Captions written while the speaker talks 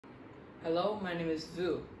Hello, my name is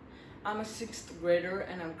Vu. I'm a 6th grader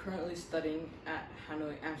and I'm currently studying at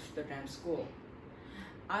Hanoi Amsterdam School.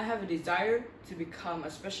 I have a desire to become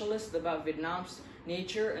a specialist about Vietnam's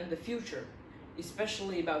nature in the future,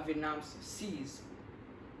 especially about Vietnam's seas.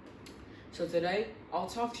 So today, I'll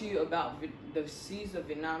talk to you about the seas of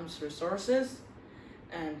Vietnam's resources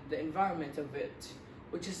and the environment of it,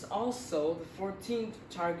 which is also the 14th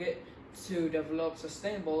target to develop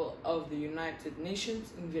sustainable of the United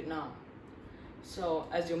Nations in Vietnam. So,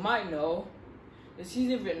 as you might know, the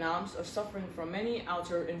seas of Vietnam are suffering from many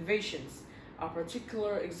outer invasions. A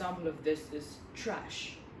particular example of this is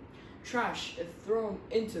trash. Trash, if thrown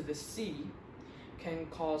into the sea, can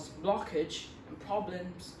cause blockage and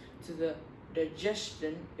problems to the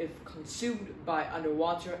digestion if consumed by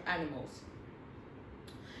underwater animals.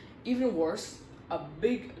 Even worse, a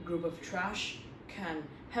big group of trash can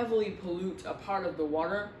heavily pollute a part of the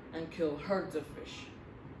water and kill herds of fish.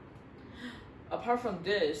 Apart from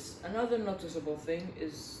this, another noticeable thing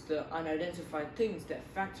is the unidentified things that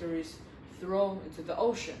factories throw into the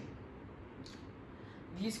ocean.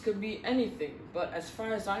 These could be anything, but as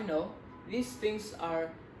far as I know, these things are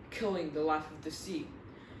killing the life of the sea.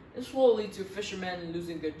 This will lead to fishermen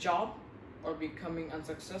losing their job or becoming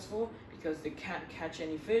unsuccessful because they can't catch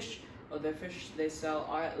any fish, or the fish they sell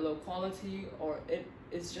are at low quality, or it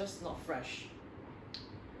is just not fresh.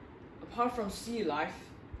 Apart from sea life,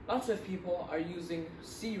 lots of people are using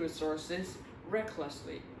sea resources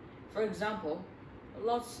recklessly. For example,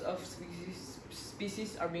 lots of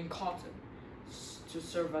species are being caught to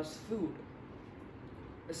serve as food.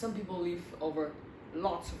 But some people leave over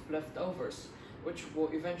lots of leftovers, which will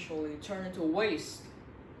eventually turn into waste.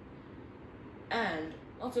 And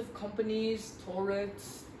lots of companies,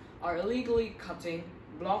 tourists, are illegally cutting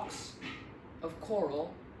blocks of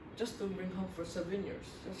coral just to bring home for souvenirs,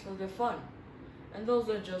 just for their fun. And those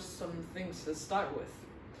are just some things to start with.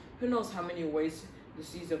 Who knows how many ways the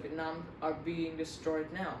seas of Vietnam are being destroyed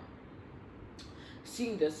now.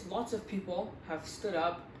 Seeing this, lots of people have stood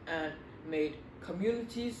up and made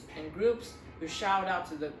communities and groups who shout out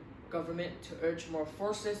to the government to urge more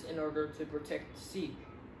forces in order to protect the sea.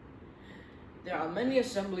 There are many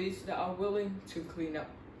assemblies that are willing to clean up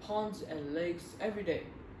ponds and lakes every day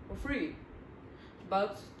for free.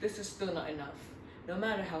 But this is still not enough. No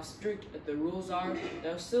matter how strict the rules are,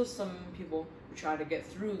 there are still some people who try to get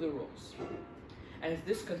through the rules. And if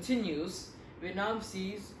this continues, Vietnam's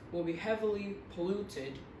seas will be heavily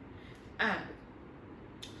polluted and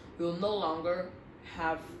we will no longer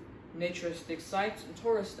have naturistic sites and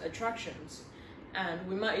tourist attractions, and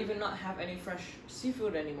we might even not have any fresh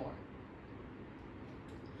seafood anymore.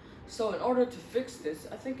 So in order to fix this,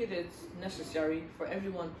 I think it is necessary for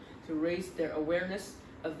everyone to raise their awareness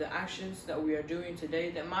of the actions that we are doing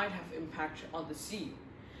today that might have impact on the sea.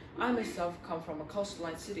 I myself come from a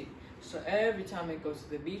coastline city, so every time I go to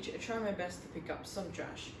the beach, I try my best to pick up some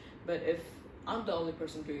trash. But if I'm the only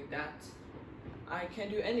person doing that, I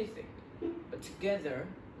can't do anything. But together,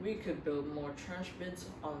 we could build more trash bins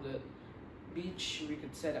on the beach, we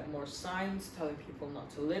could set up more signs telling people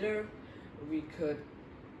not to litter, we could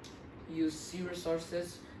use sea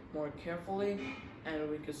resources more carefully, and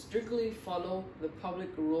we could strictly follow the public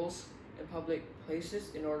rules in public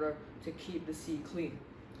places in order to keep the sea clean.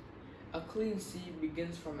 A clean sea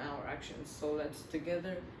begins from our actions, so let's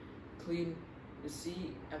together clean the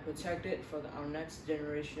sea and protect it for our next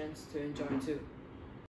generations to enjoy too.